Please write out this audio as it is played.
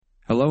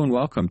Hello and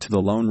welcome to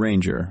The Lone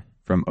Ranger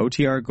from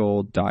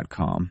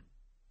OTRGold.com.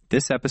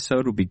 This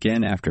episode will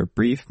begin after a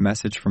brief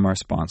message from our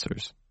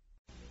sponsors.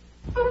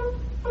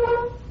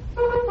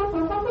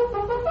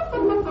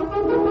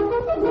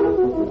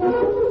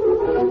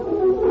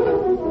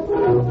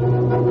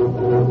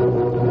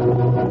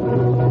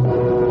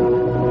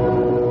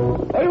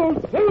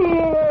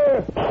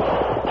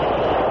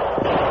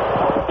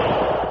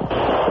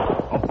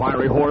 A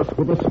fiery horse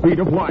with the speed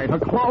of light, a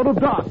cloud of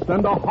dust,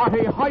 and a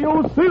hearty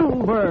hi-yo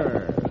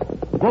silver.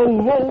 The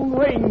Lone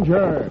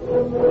Ranger.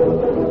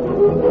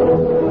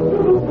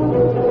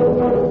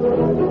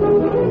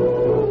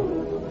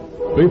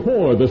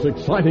 Before this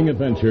exciting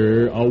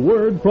adventure, a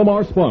word from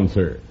our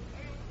sponsor.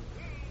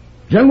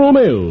 General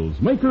Mills,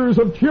 makers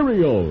of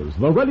Cheerios,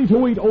 the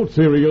ready-to-eat oat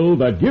cereal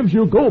that gives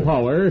you go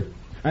power,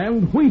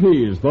 and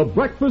Wheaties, the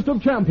breakfast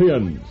of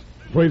champions,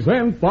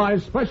 present by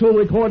special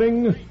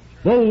recording,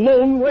 The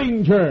Lone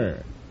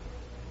Ranger.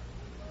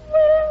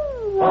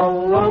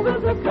 All over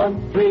the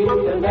country,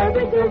 in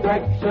every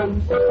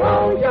direction,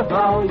 how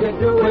you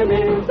doing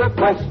is the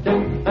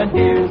question. And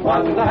here's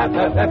what the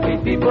happy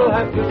people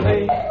have to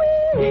say.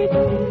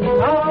 Eating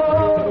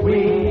our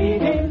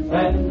Wheaties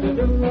and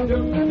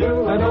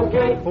and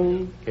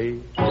okay.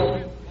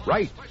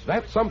 Right,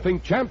 that's something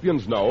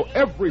champions know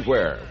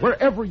everywhere,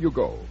 wherever you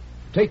go.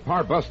 Take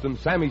Parbustin'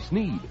 Sammy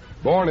Sneed,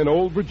 born in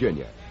Old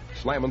Virginia.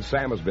 Slammin'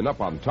 Sam has been up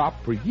on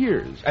top for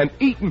years and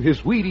eaten his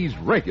Wheaties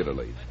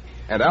regularly.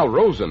 And Al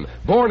Rosen,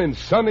 born in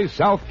sunny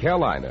South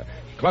Carolina,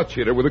 clutch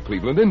hitter with the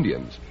Cleveland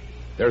Indians.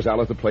 There's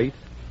Al at the plate.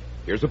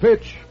 Here's a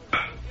pitch.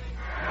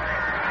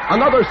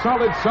 Another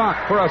solid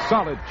sock for a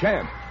solid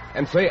champ.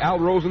 And say Al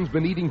Rosen's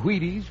been eating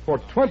Wheaties for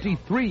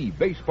 23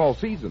 baseball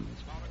seasons.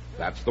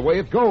 That's the way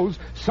it goes.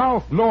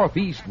 South, north,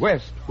 east,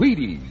 west,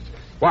 Wheaties.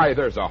 Why,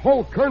 there's a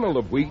whole kernel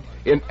of wheat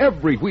in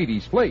every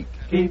Wheaties flake.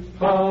 Keep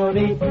on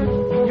eating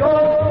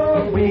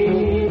your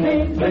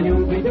Wheaties and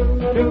you'll be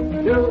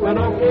doing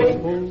okay.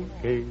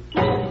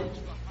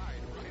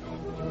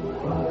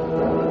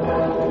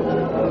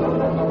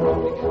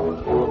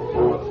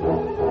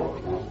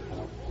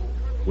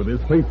 With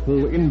his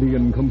faithful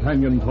Indian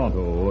companion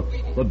Tonto,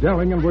 the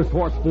daring and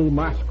resourceful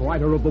masked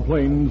rider of the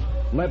plains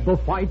led the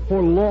fight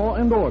for law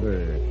and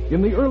order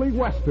in the early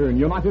western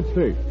United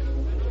States.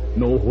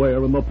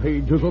 Nowhere in the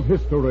pages of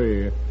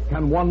history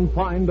can one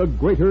find a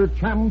greater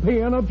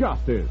champion of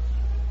justice.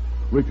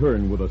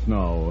 Return with us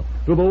now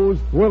to those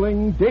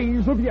thrilling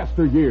days of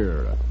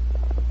yesteryear.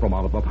 From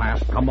out of the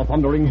past come the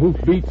thundering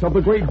hoofbeats of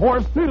the great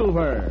horse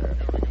Silver.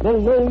 The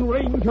Lone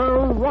Ranger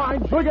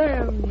rides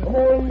again. Come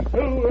on,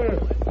 Silver.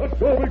 Let's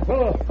go, big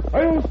fella.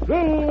 I'll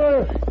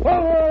Silver.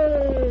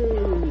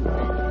 Away!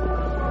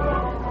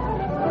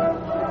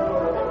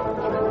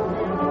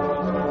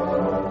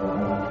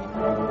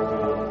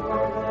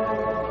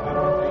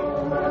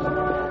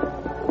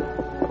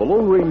 The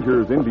Lone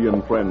Ranger's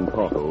Indian friend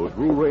Tonto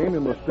drew rein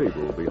in the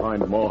stable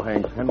behind Ma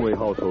Hank's Henry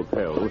House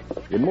Hotel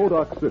in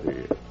Modoc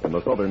City, in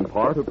the southern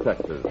part of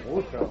Texas.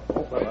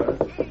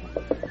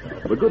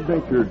 The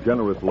good-natured,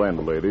 generous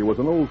landlady was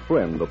an old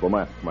friend of the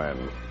masked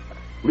man's.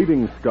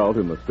 Leaving Scout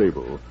in the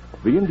stable,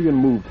 the Indian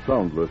moved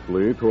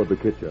soundlessly toward the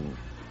kitchen.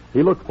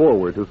 He looked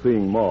forward to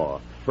seeing Ma,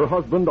 her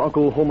husband,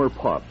 Uncle Homer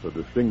Potts, a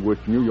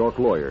distinguished New York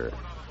lawyer,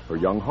 her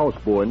young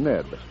houseboy,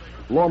 Ned,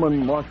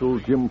 lawman Marshal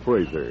Jim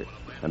Fraser,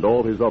 and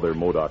all his other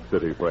Modoc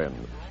City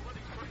friends.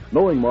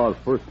 Knowing Ma's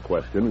first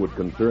question would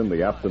concern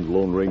the absent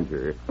Lone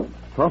Ranger,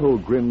 Tonto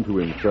grinned to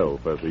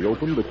himself as he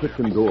opened the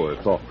kitchen door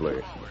softly.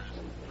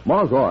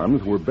 Ma's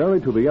arms were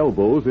buried to the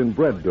elbows in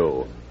bread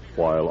dough,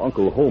 while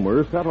Uncle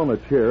Homer sat on a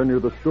chair near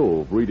the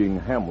stove reading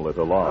Hamlet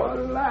aloud.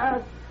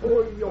 Alas,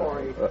 poor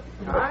York.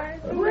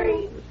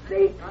 Great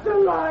sakes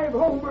alive,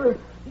 Homer.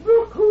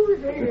 Look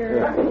who's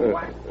here.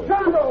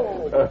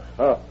 Tonto.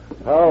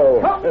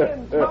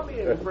 Come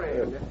in,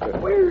 friend.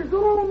 Where's the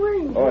Lone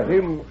Ranger?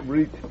 Him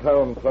reach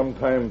town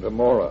sometime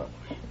tomorrow.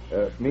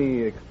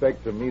 Me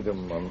expect to meet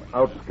him on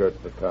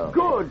outskirts of town.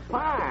 Good,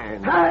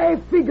 fine. I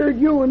figured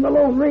you and the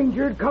Lone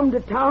Ranger'd come to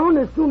town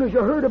as soon as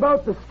you heard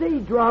about the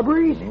stage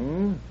robberies.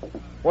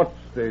 What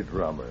stage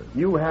robbers?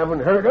 You haven't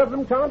heard of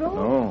them, Tonto?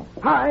 No.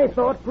 I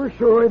thought for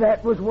sure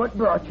that was what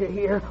brought you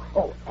here.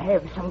 Oh,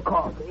 have some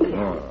coffee.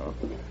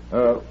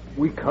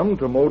 We come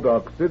to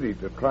Modoc City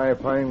to try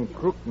find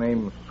crook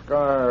named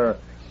Scar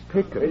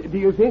Pickett. Do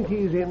you think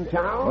he's in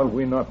town? Well,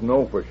 we not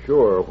know for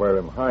sure where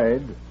him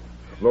hide.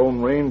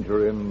 Lone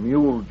Ranger in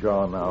Mule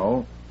Jaw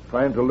now,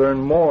 trying to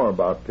learn more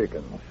about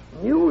Pickens.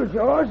 Mule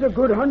Jaw's a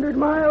good 100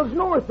 miles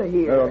north of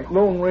here.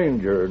 Lone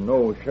Ranger,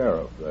 no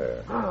sheriff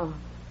there.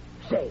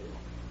 Say,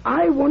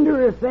 I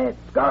wonder if that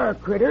Scar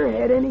critter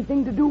had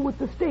anything to do with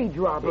the stage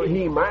robbery.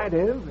 He might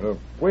have.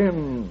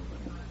 When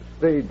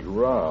stage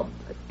robbed?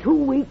 2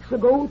 weeks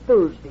ago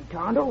Thursday,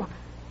 Tonto.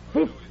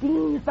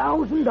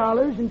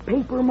 $15,000 in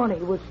paper money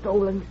was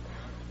stolen.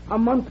 A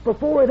month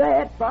before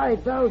that,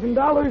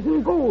 $5,000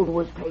 in gold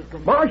was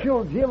taken.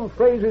 Marshal Jim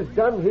Fraser's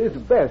done his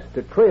best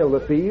to trail the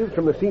thieves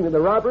from the scene of the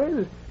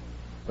robberies.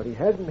 but he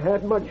hasn't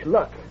had much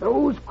luck.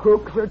 Those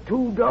crooks are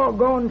too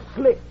doggone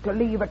slick to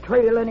leave a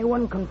trail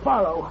anyone can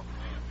follow.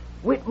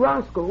 Whit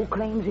Roscoe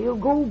claims he'll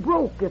go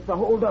broke if the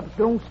holdups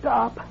don't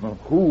stop.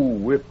 Who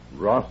with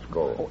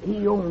Roscoe?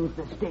 He owns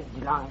the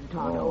stage line,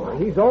 Tonto.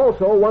 He's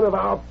also one of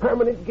our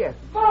permanent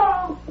guests.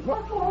 Mom!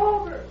 Uncle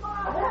Homer!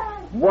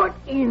 What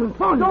in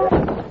thunder?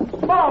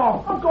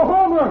 Mom! Uncle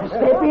Homer!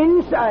 Step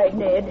inside,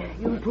 Ned.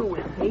 You too,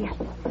 Wilkie.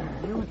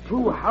 You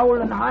two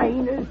howling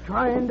hyenas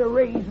trying to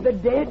raise the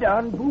dead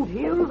on Boot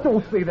Hill?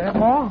 Don't say that,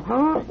 Ma.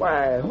 Huh?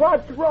 Why,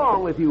 what's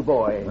wrong with you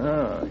boys?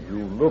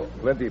 You look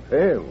plenty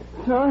pale.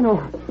 I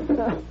know.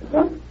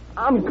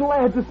 I'm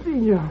glad to see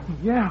you.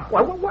 Yeah.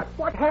 Well,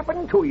 what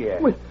happened to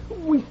you?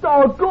 We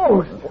saw a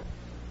ghost.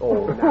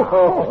 Oh,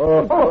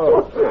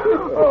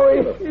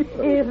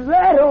 Is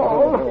that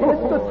all?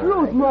 It's the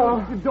truth,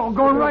 Ma. You're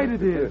doggone right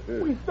it is.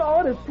 We saw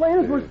it as plain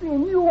as we're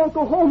seeing you,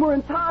 Uncle Homer,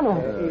 and Tonto.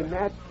 In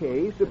that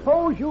case,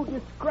 suppose you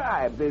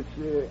describe this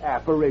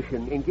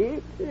apparition,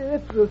 Inky.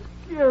 It's the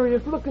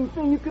scariest looking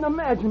thing you can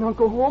imagine,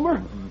 Uncle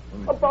Homer.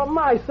 About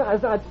my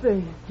size, I'd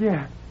say.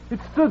 Yeah, it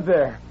stood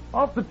there,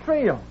 off the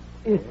trail.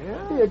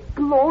 It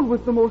glowed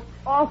with the most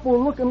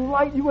awful-looking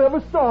light you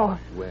ever saw.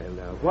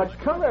 Well, what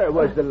color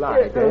was the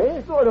light,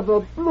 Sort of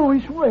a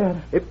bluish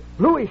red.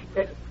 Bluish?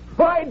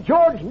 By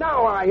George,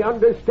 now I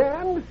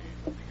understand.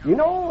 You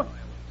know,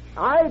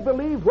 I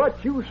believe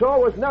what you saw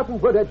was nothing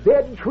but a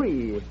dead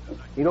tree.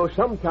 You know,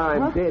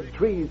 sometimes dead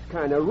trees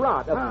kind of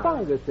rot. A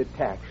fungus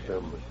attacks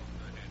them.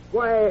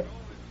 Why,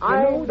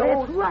 I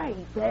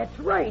know... That's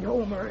right,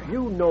 Homer.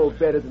 You know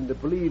better than to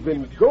believe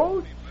in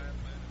ghosts.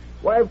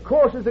 Why, of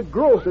course, there's a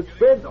growth that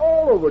spreads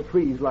all over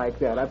trees like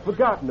that. I've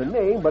forgotten the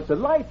name, but the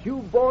light you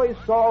boys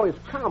saw is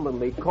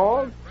commonly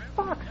called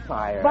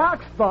Foxfire.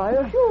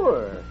 Foxfire?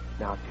 Sure.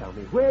 Now tell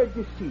me, where'd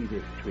you see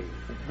this tree?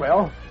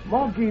 Well,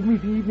 Mom gave me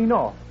the evening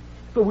off,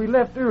 so we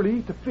left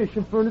early to fish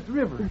in Furnace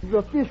River.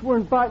 The fish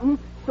weren't biting,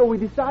 so we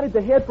decided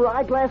to head for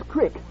Eyeglass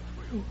Creek.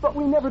 But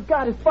we never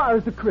got as far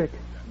as the creek.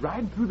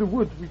 Riding through the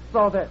woods, we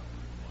saw that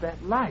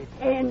light.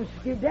 And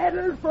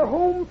skedaddled for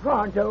home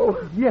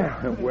pronto.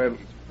 Yeah. Well...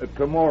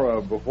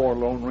 tomorrow, before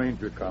Lone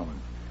Ranger comes,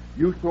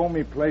 you show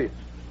me place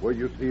where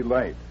you see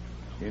light.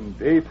 In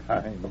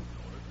daytime,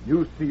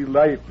 you see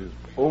light as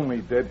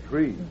only dead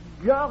trees.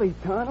 Golly,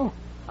 Tonto,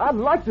 I'd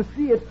like to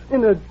see it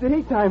in the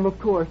daytime, of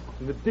course.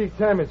 In the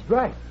daytime, it's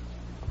right.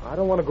 I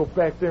don't want to go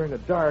back there in the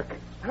dark.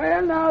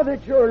 Well, now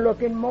that you're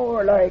looking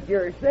more like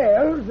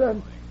yourselves,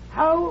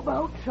 how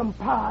about some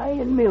pie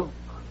and milk?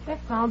 That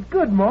sounds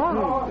good,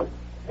 Ma.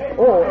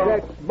 Oh,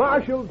 that's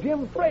Marshal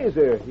Jim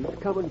Fraser. He's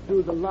coming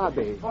through the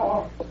lobby.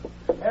 Oh,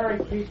 Harry,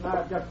 Pete, and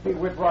I've got to see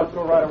Whit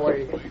Roscoe right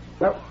away.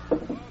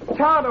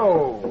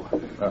 Tonto!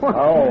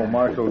 How,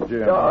 Marshal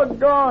Jim?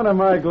 Doggone,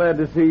 am I glad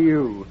to see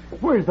you.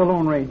 Where's the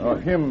Lone Ranger?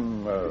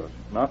 Him,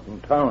 not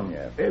in town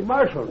yet. Hey,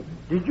 Marshal,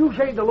 did you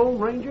say the Lone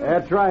Ranger?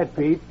 That's right,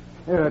 Pete.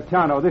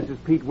 Tonto, this is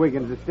Pete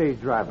Wiggins, the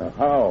stage driver.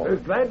 How?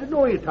 Glad to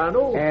know you,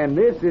 Tonto. And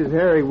this is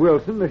Harry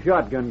Wilson, the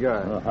shotgun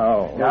guard.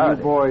 How? Now, you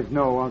boys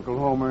know Uncle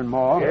Homer and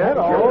Ma. Yeah,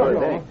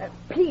 sure.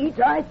 Pete,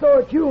 I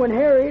thought you and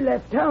Harry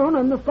left town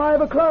on the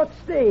 5 o'clock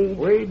stage.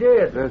 We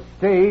did. The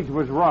stage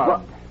was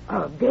robbed.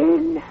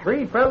 Again?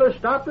 3 fellas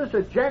stopped us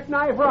at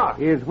Jackknife Rock.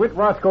 Is Whit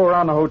Roscoe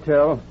around the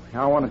hotel?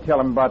 I want to tell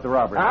him about the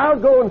robbery. I'll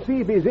go and see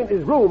if he's in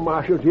his room,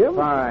 Marshal Jim.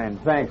 Fine.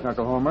 Thanks,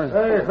 Uncle Homer.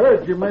 I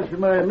heard you mention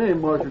my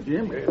name, Marshal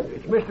Jim.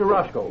 It's Mr.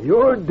 Roscoe.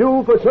 You're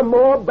due for some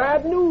more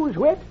bad news,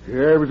 Whit.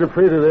 Yeah, I was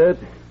afraid of that.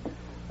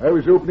 I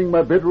was opening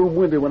my bedroom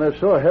window when I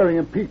saw Harry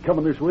and Pete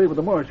coming this way with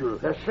the marshal.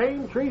 The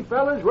same 3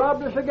 fellas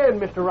robbed us again,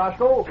 Mr.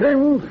 Roscoe.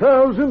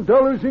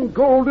 $10,000 in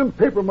gold and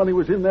paper money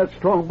was in that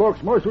strong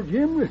box, Marshal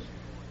Jim.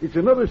 It's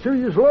another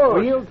serious loss.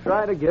 We'll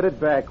try to get it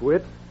back,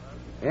 Whit.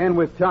 And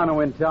with Tonto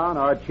in town,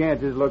 our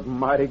chances look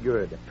mighty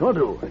good.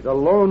 Tonto? The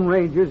Lone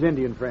Ranger's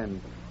Indian friend.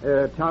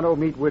 Tonto,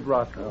 meet Whit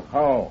Roscoe.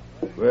 How?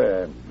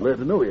 Well, glad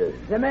to know you.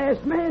 The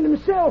masked man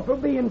himself will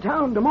be in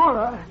town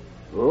tomorrow.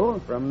 Oh?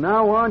 From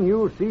now on,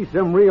 you'll see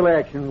some real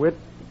action, Whit.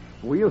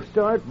 We'll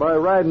start by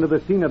riding to the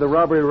scene of the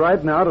robbery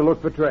right now to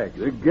look for tracks.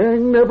 The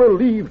gang never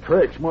leave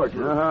tracks,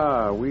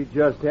 Marshal. We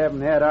just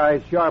haven't had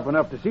eyes sharp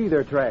enough to see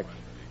their tracks.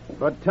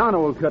 But Tonto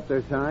will cut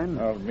their sign.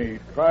 I'll me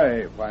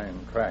try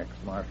find tracks,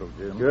 Marshal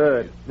Jim.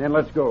 Good. Then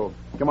let's go.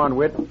 Come on,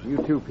 Whit. You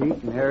too,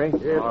 Pete and Harry.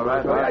 Yes, all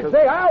right, I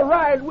say I'll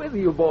ride with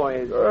you,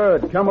 boys.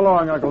 Good. Come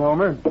along, Uncle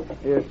Homer.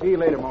 See you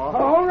later, Ma.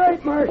 All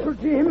right, Marshal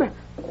Jim.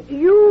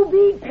 You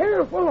be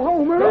careful,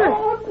 Homer.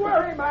 Don't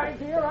worry, my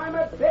dear. I'm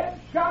a dead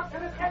shot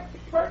and an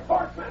expert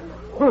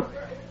horseman.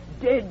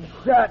 Dead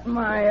shot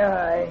my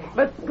eye.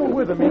 Let's go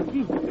with him,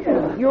 Inky.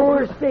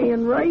 You're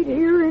staying right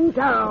here in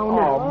town.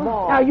 Oh,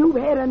 Ma. Now, you've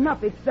had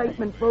enough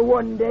excitement for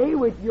one day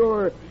with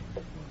your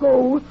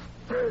ghosts.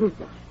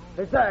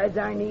 Besides,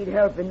 I need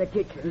help in the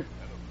kitchen.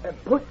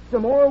 Put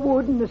some more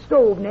wood in the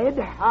stove, Ned.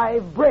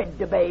 I've bread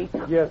to bake.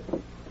 Yes.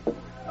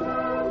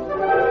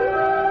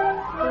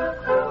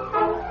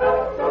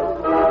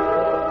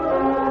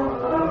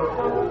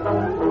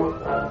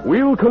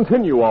 We'll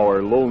continue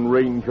our Lone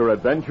Ranger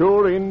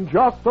adventure in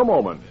just a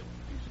moment.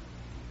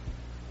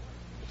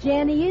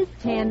 Jenny is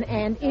 10,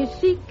 and is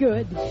she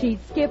good? She's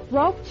skip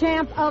rope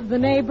champ of the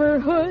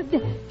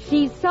neighborhood.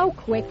 She's so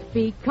quick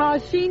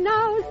because she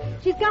knows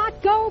she's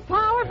got go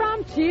power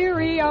from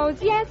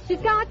Cheerios. Yes, she's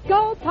got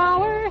go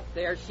power.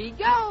 There she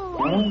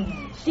goes.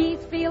 She's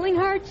feeling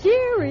her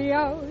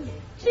Cheerios.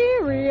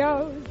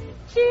 Cheerios.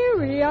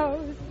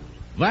 Cheerios.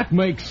 That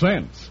makes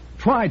sense.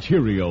 Try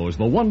Cheerios,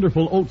 the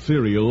wonderful oat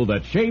cereal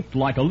that's shaped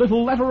like a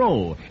little letter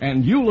O,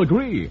 and you'll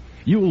agree.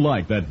 You'll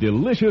like that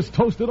delicious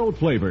toasted oat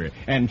flavor,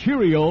 and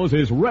Cheerios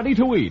is ready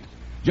to eat.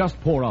 Just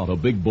pour out a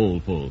big bowl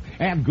full,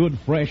 add good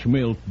fresh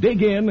milk,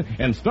 dig in,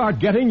 and start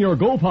getting your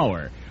go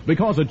power.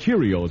 Because a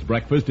Cheerios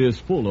breakfast is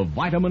full of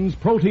vitamins,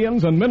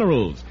 proteins, and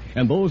minerals.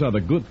 And those are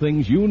the good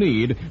things you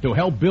need to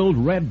help build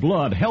red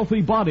blood,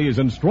 healthy bodies,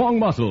 and strong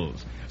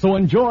muscles. So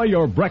enjoy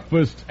your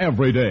breakfasts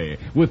every day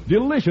with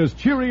delicious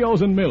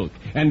Cheerios and milk,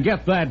 and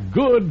get that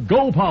good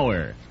go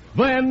power.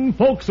 Then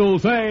folks will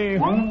say,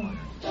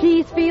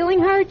 she's feeling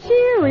her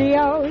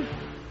Cheerios.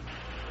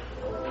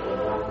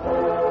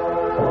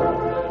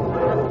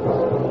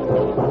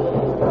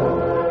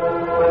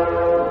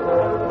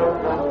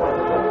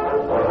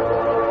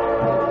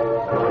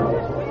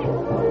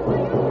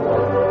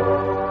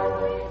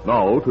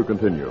 Now to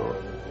continue.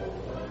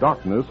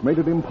 Darkness made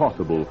it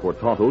impossible for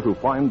Tonto to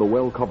find the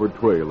well-covered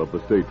trail of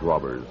the stage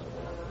robbers.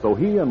 So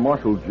he and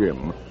Marshal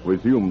Jim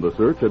resumed the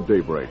search at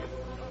daybreak.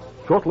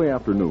 Shortly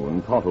after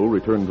noon, Tonto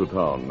returned to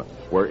town,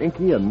 where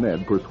Inky and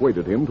Ned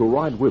persuaded him to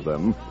ride with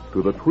them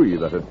to the tree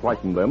that had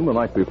frightened them the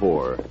night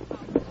before.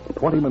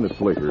 20 minutes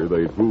later,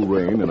 they drew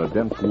rein in a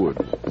dense wood,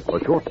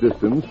 a short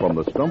distance from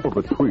the stump of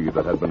a tree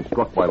that had been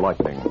struck by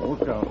lightning.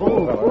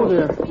 Oh,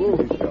 there.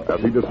 As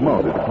he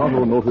dismounted,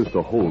 Tonto noticed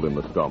a hole in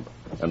the stump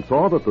and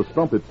saw that the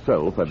stump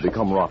itself had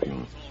become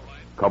rotten.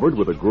 Covered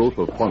with a growth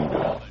of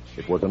fungus,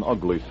 it was an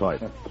ugly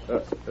sight.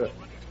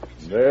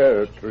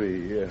 There,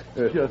 tree.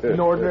 Just an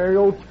ordinary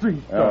old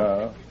tree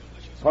stump.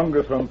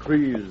 Fungus on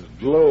trees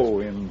glow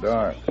in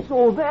dark.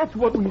 So that's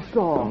what we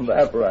saw.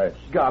 That's right.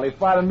 Golly,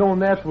 if I'd have known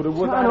that's what it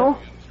was, Tonto,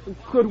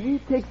 could we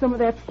take some of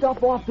that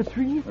stuff off the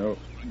tree? Oh,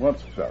 what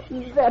stuff?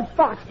 That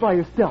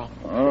Foxfire stuff.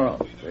 Oh,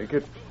 take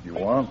it. You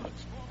want.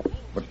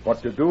 But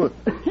what to do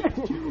with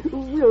it?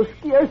 We'll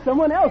scare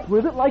someone else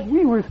with it like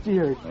we were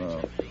scared.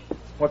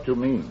 What you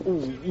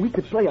mean? We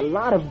could play a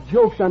lot of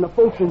jokes on the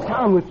folks in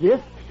town with this.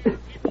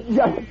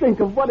 Just think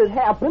of what had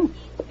happened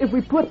if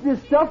we put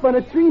this stuff on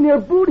a tree near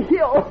Boot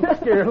Hill.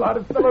 Scare a lot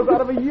of fellows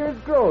out of a year's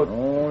growth.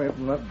 Oh, it's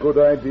not a good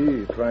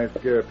idea to try to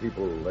scare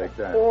people like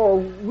that. Oh,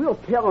 we'll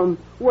tell them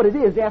what it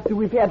is after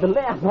we've had the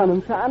laugh on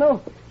them,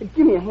 Tonto.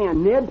 Give me a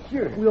hand, Ned.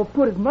 Sure. We'll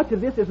put as much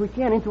of this as we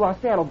can into our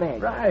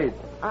saddlebags. Right.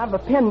 I have a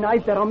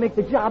penknife that'll make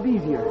the job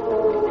easier.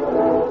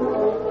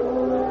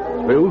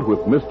 Filled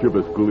with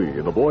mischievous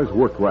glee, the boys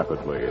worked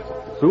rapidly.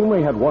 Soon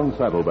they had one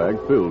saddlebag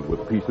filled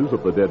with pieces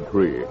of the dead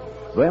tree.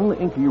 Then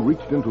Inky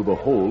reached into the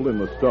hole in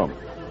the stump.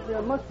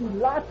 There must be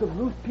lots of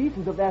loose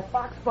pieces of that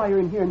Foxfire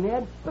in here,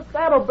 Ned. The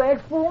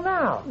saddlebag's full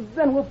now.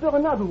 Then we'll fill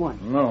another one.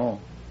 No,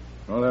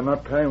 there's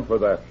not time for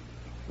that.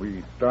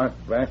 We start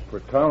back for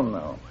town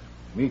now.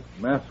 Meet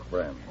mask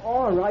friends.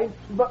 All right,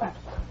 but...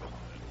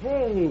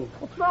 Hey,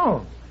 What's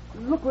wrong?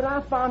 look what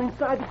I found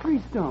inside the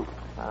tree stump.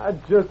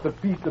 Just a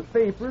piece of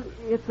paper.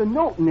 It's a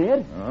note,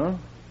 Ned. Huh?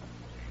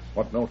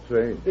 What note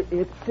say?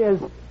 It says,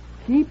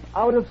 keep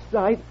out of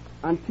sight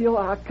until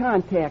I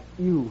contact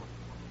you.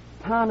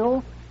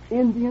 Tonto,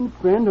 Indian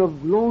friend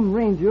of Lone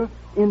Ranger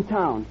in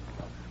town.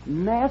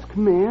 Masked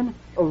man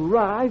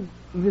arrived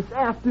this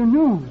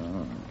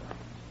afternoon.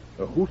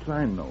 Who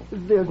signed note?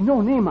 There's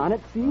no name on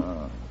it, see?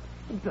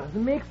 It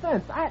doesn't make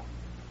sense.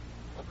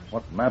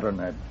 What matter,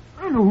 Ned?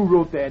 I know who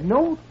wrote that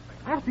note.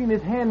 I've seen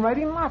his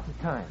handwriting lots of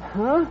times.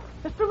 Huh?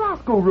 Mr.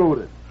 Roscoe wrote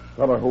it.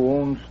 Fella who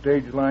owns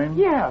Stage Line?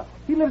 Yeah,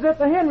 he lives at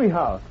the Henry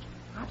house.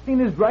 I've seen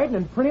his writing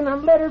and printing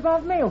on letters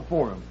I've mailed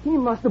for him. He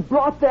must have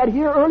brought that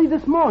here early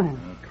this morning.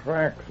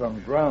 Tracks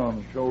on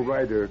ground show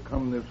rider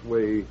come this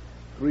way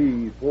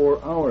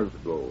 3-4 hours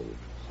ago.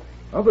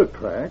 Other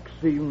tracks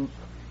seem...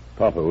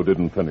 Tonto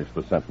didn't finish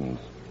the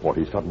sentence, for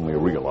he suddenly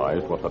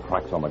realized what the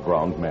tracks on the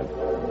ground meant.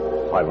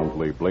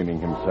 Silently blaming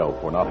himself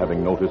for not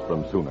having noticed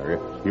them sooner,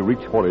 he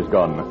reached for his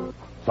gun.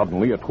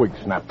 Suddenly, a twig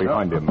snapped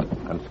behind him,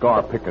 and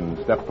Scar Pickens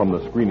stepped from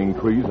the screening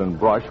trees and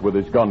brush with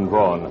his gun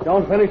drawn.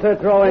 Don't finish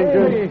that throw,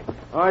 Injun.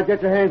 All right,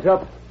 get your hands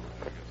up.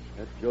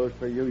 That goes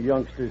for you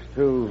youngsters,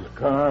 too.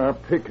 Scar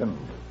Pickens.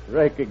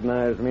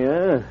 Recognize me,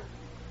 eh?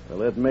 Well,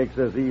 that makes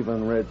us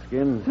even,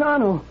 Redskins.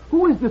 Tonto,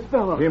 who is this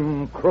fellow?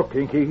 Him crook,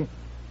 Inky.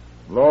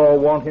 Law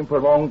want him for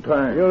a long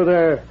time. You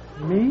there.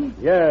 Me?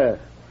 Yeah.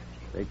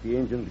 Take the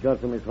Injun's gun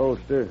from his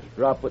holster,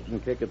 drop it,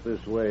 and kick it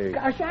this way.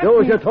 Gosh,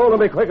 Do as you're told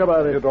and be quick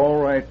about it. It's all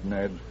right,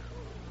 Ned.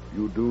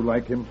 You do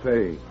like him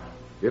say.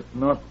 If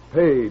not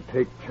pay,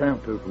 take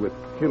chances with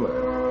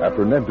killer.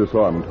 After Ned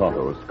disarmed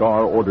Tonto,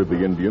 Scar ordered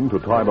the Indian to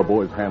tie the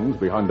boys' hands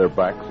behind their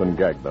backs and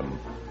gag them.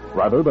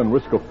 Rather than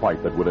risk a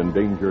fight that would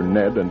endanger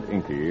Ned and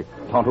Inky,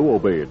 Tonto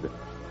obeyed.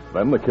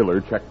 Then the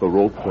killer checked the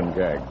ropes and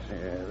gags.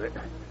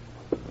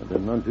 They're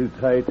none too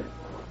tight.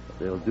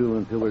 They'll do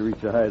until we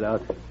reach a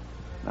hideout.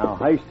 Now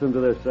heist them to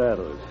their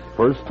saddles.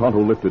 First,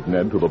 Tonto lifted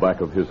Ned to the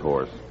back of his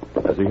horse.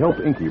 As he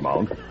helped Inky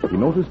mount, he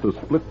noticed a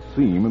split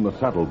seam in the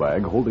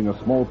saddlebag holding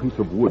a small piece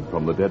of wood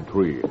from the dead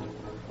tree.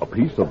 A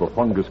piece of the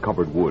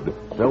fungus-covered wood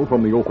fell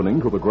from the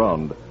opening to the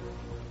ground.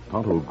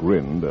 Tonto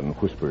grinned and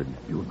whispered,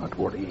 "You not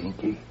worry,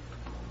 Inky.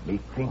 Me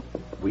think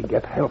we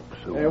get help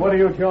soon." Hey, what are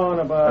you jawing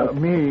about?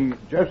 Me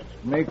just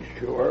make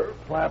sure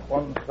flap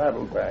on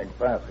saddlebag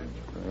passage.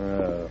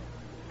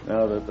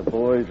 Now that the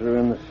boys are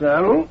in the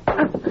saddle.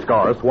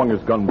 Scar swung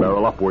his gun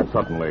barrel upward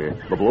suddenly.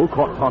 The blow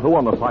caught Tonto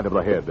on the side of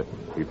the head.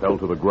 He fell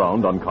to the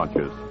ground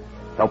unconscious,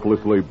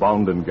 helplessly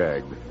bound and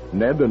gagged.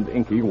 Ned and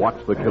Inky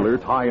watched the killer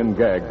tie and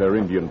gag their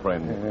Indian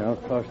friend. I'll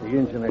toss the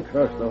engine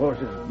across the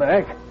horse's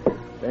back.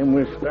 Then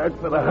we'll start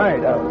for the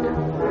hideout.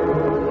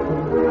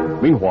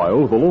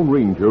 Meanwhile, the Lone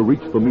Ranger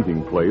reached the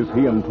meeting place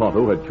he and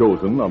Tonto had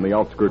chosen on the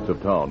outskirts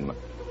of town.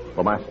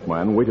 The masked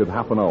man waited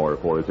half an hour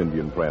for his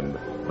Indian friend,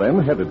 then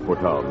headed for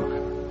town.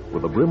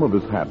 With the brim of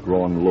his hat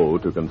drawn low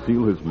to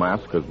conceal his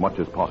mask as much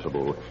as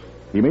possible,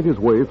 he made his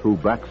way through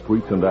back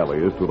streets and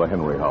alleys to the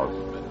Henry house.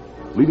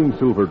 Leaving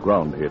Silver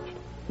ground hitched,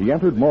 he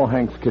entered Ma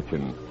Hank's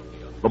kitchen.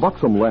 The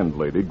buxom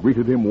landlady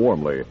greeted him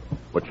warmly,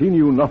 but she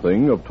knew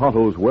nothing of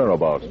Tonto's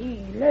whereabouts.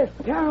 He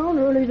left town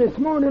early this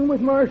morning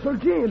with Marshal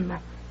Jim.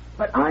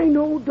 But I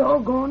know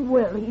doggone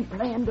well he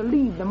planned to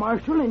leave the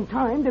Marshal in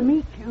time to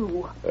meet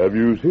you. Have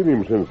you seen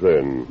him since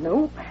then?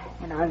 Nope,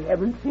 and I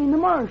haven't seen the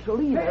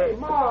Marshal either. Hey,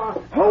 Ma!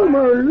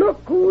 Homer,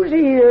 look who's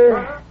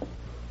here.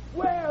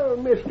 Well,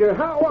 mister,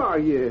 how are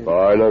you?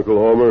 Fine, Uncle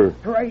Homer.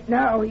 Right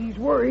now he's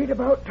worried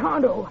about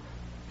Tonto.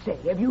 Say,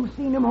 have you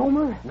seen him,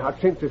 Homer? Not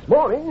since this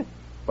morning,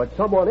 but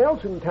someone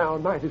else in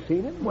town might have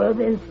seen him. Well,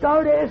 then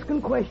start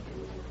asking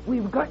questions.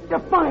 We've got to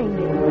find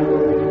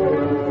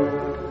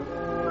him.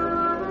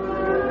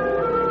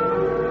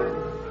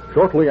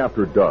 Shortly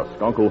after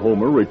dusk, Uncle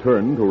Homer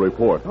returned to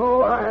report.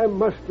 Oh, I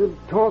must have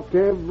talked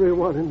to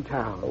everyone in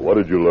town. What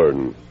did you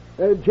learn?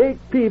 Jake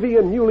Peavy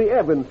and Muley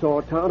Evans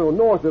saw Tonto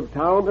north of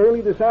town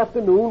early this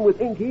afternoon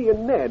with Inky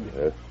and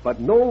Ned.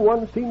 But no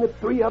one's seen the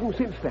three of them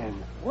since then.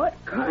 What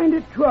kind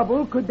of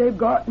trouble could they've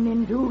gotten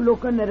into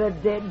looking at a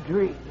dead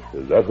tree?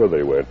 Is that where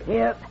they went?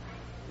 Yep.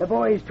 The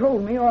boys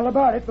told me all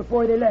about it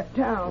before they left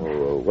town.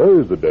 Oh, where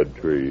is the dead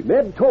tree?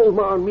 Ned told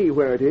Ma and me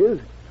where it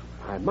is.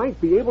 I might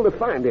be able to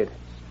find it.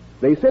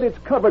 They said it's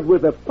covered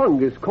with a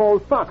fungus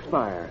called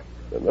Foxfire.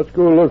 Then let's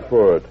go look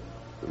for it.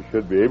 We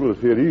should be able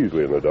to see it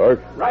easily in the dark.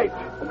 Right.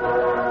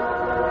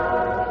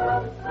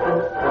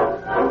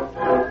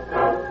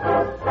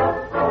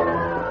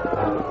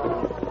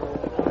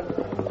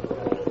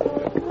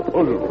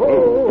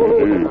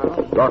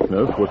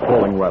 Darkness was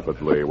falling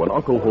rapidly when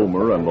Uncle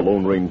Homer and the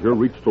Lone Ranger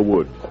reached the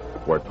woods,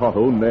 where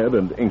Tonto, Ned,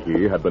 and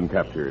Inky had been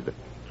captured.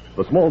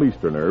 The small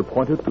Easterner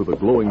pointed to the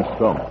glowing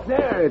stump.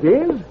 There it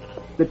is.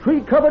 The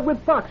tree covered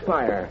with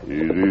foxfire.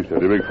 Easy,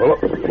 steady, big fellow.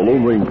 The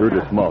Lone Ranger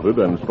dismounted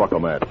and struck a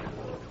match.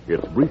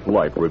 Its brief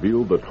light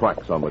revealed the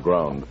tracks on the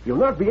ground. You'll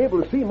not be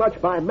able to see much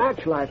by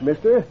matchlight,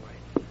 mister.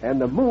 And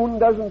the moon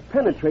doesn't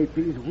penetrate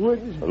these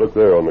woods. Now look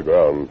there on the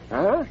ground.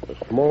 Huh? A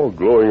small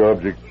glowing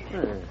object.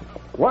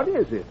 What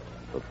is it?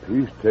 A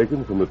piece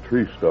taken from the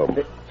tree stump.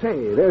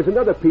 Say, there's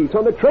another piece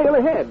on the trail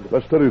ahead.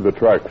 Let's study the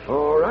tracks.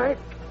 All right.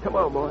 Come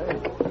on, boy.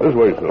 This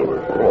way,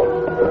 Silver. Come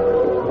on.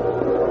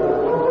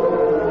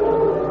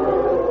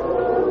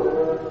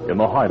 In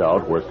the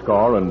hideout where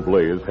Scar and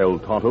Blaze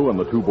held Tonto and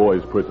the two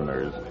boys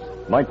prisoners,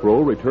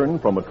 Nitro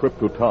returned from a trip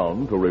to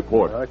town to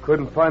report. I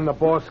couldn't find the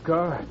boss,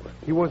 Scar.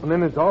 He wasn't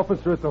in his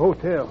office or at the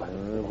hotel.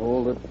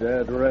 Hold it,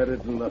 Dad.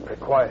 Ratted and look.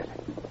 Quiet.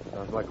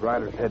 Sounds like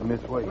riders heading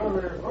this way.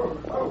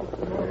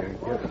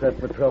 Get set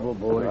for trouble,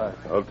 boys.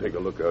 I'll take a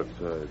look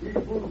outside.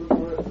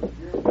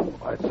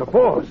 Why, it's the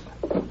boss.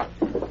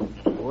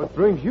 What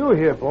brings you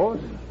here, boss?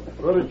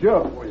 Got a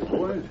job for you,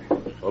 boys.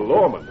 A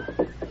lawman.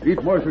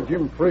 Meet Marshal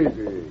Jim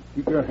Fraser.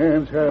 Keep your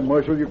hands high,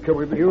 Marshal. You're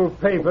covered. You'll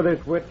pay for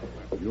this, Wit.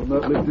 You'll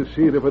not live to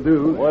see it if I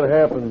do. What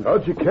happened?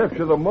 How'd you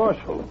capture the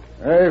Marshal?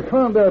 I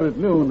found out at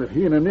noon that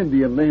he and an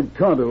Indian named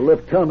Tonto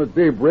left town at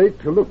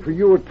daybreak to look for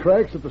your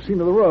tracks at the scene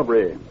of the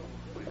robbery.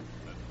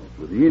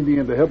 With the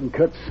Indian to help him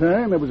cut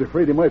sign, I was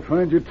afraid he might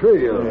find your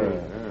trail.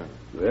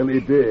 Well,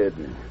 he did.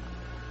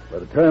 By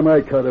the time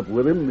I caught up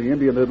with him, the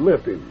Indian had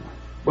left him.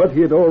 But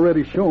he had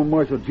already shown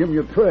Marshal Jim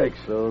your tracks.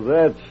 So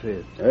that's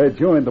it. I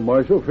joined the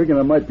Marshal, figuring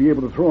I might be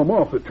able to throw him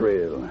off the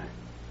trail.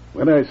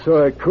 When I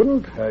saw I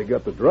couldn't, I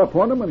got the drop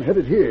on him and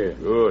headed here.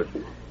 Good.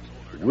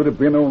 It would have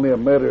been only a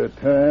matter of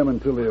time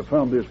until they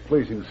found this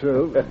place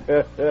himself.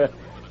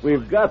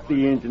 We've got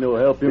the engine who'll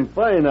help him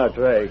find our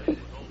tracks.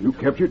 You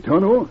captured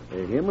Tonto?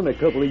 Him and a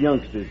couple of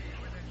youngsters.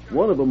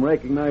 One of them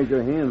recognized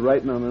your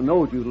handwriting on a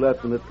note you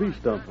left in the tree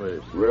stump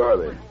first. Where are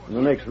they? In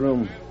the next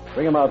room.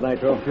 Bring them out,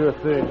 Nitro. Sure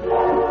thing.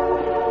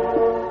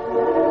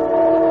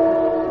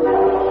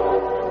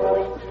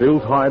 Still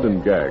tied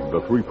and gagged,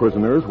 the three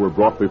prisoners were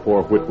brought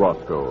before Whit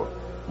Roscoe.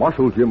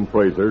 Marshal Jim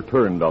Fraser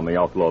turned on the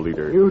outlaw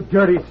leader. You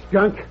dirty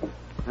skunk.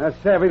 I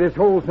savvy this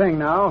whole thing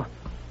now.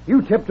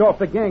 You tipped off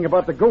the gang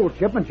about the gold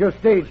shipment your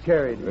stage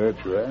carried.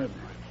 That's right.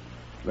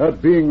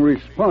 Not being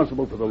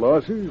responsible for the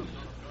losses,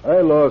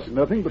 I lost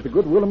nothing but the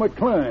goodwill of my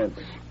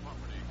clients.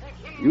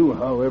 You,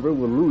 however,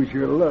 will lose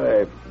your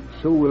life.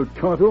 So will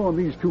Tonto and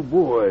these two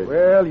boys.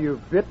 Well,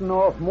 you've bitten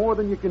off more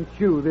than you can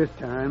chew this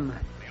time.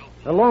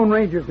 The Lone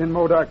Ranger's in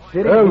Modoc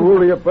City. I'll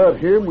worry about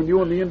him when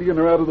you and the Indian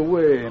are out of the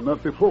way,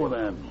 not before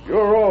then.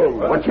 You're wrong.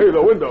 Watch here,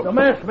 the window. The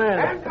masked man.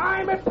 And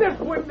I'm at this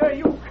window,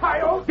 you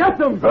coyote. Get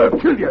them! I'll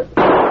kill you.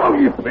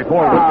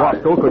 Before Whip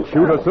Roscoe could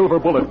shoot, a silver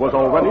bullet was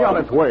already on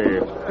its way.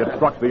 It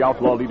struck the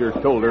outlaw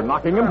leader's shoulder,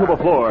 knocking him to the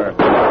floor.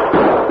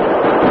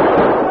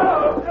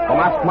 The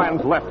masked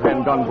man's left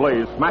hand gun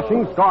blazed,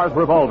 smashing Scar's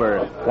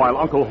revolver, while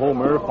Uncle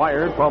Homer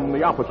fired from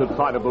the opposite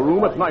side of the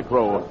room at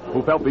Nitro,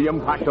 who felt the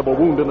impact of a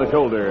wound in the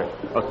shoulder.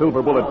 A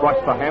silver bullet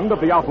brushed the hand of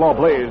the outlaw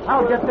Blaze.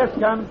 I'll get this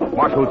gun.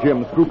 Marshal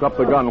Jim scooped up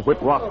the gun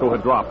Whip Roscoe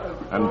had dropped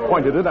and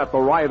pointed it at the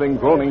writhing,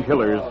 groaning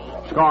killers.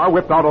 Scar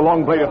whipped out a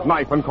long-bladed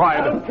knife and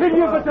cried, I'll kill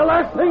you, but the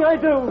last thing I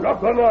do.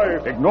 Drop the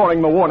knife.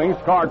 Ignoring the warning,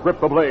 Scar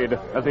gripped the blade.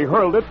 As he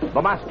hurled it,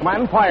 the masked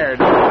man fired.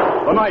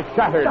 The knife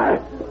shattered.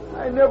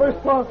 I never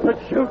saw such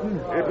shooting.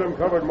 Keep them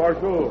covered,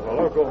 Marshal,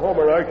 while Uncle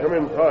Homer and I come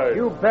inside.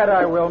 You bet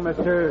I will,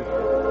 mister.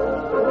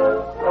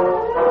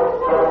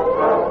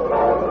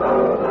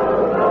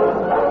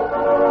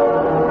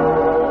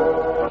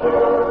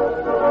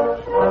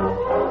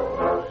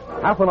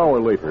 Half an hour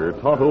later,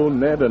 Tonto,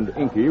 Ned, and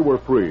Inky were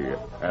free,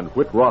 and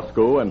Whit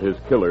Roscoe and his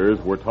killers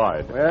were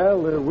tied.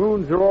 Well, their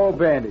wounds are all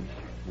bandaged.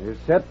 They're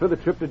set for the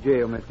trip to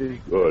jail, mister.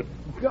 Good.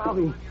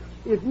 Golly,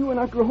 if you and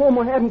Uncle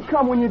Homer hadn't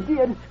come when you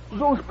did,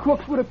 those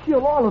crooks would have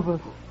killed all of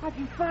us. How'd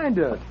you find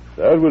us?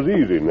 That was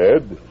easy,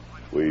 Ned.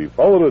 We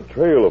followed a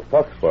trail of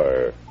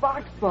Foxfire.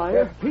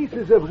 Foxfire?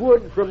 Pieces of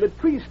wood from the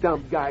tree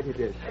stump guided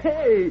us.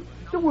 Hey,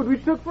 the wood we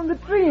took from the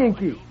tree,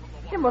 Inky.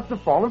 It must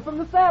have fallen from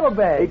the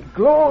saddlebag. It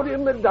glowed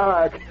in the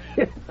dark.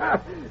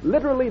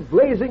 Literally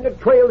blazing a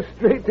trail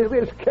straight to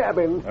this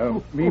cabin.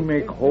 Me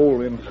make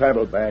hole in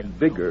saddlebag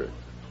bigger,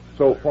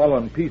 so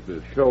fallen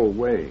pieces show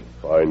way.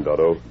 Fine,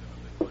 Tonto.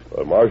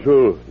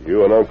 Marshal,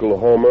 you and Uncle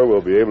Homer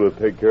will be able to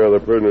take care of the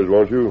prisoners,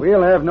 won't you?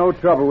 We'll have no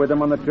trouble with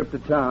them on the trip to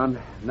town,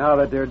 now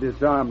that they're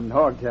disarmed and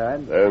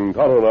hogtied. And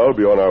Tonto and I will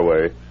be on our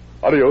way.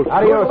 Adios.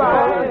 Adios.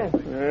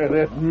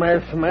 That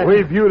masked man.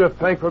 We've you to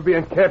thank for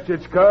being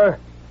captured, Scar.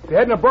 If you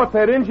hadn't have brought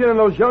that Indian and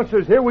those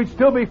youngsters here, we'd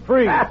still be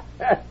free.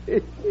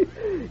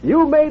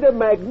 You made a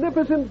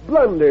magnificent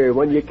blunder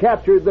when you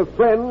captured the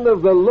friend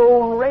of the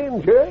Lone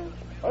Ranger.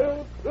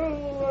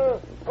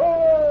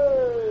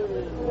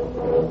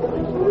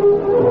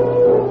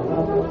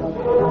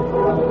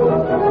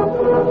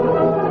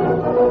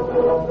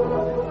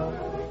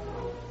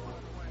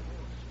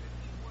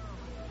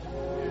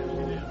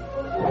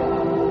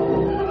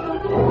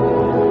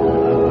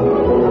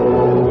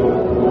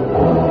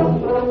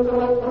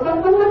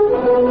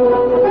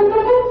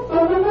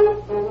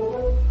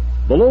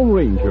 The Lone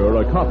Ranger,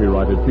 a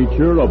copyrighted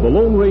feature of the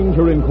Lone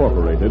Ranger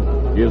Incorporated,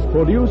 is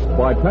produced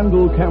by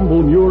Pendle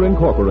Campbell Muir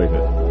Incorporated.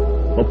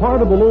 The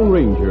part of the Lone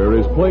Ranger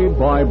is played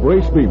by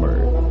Brace Beamer.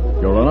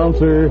 Your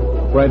announcer,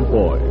 Fred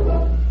Foy.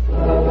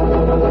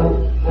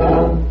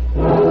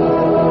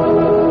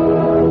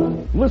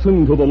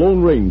 Listen to The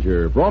Lone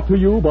Ranger, brought to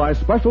you by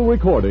special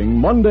recording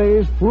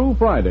Mondays through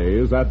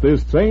Fridays at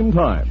this same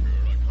time.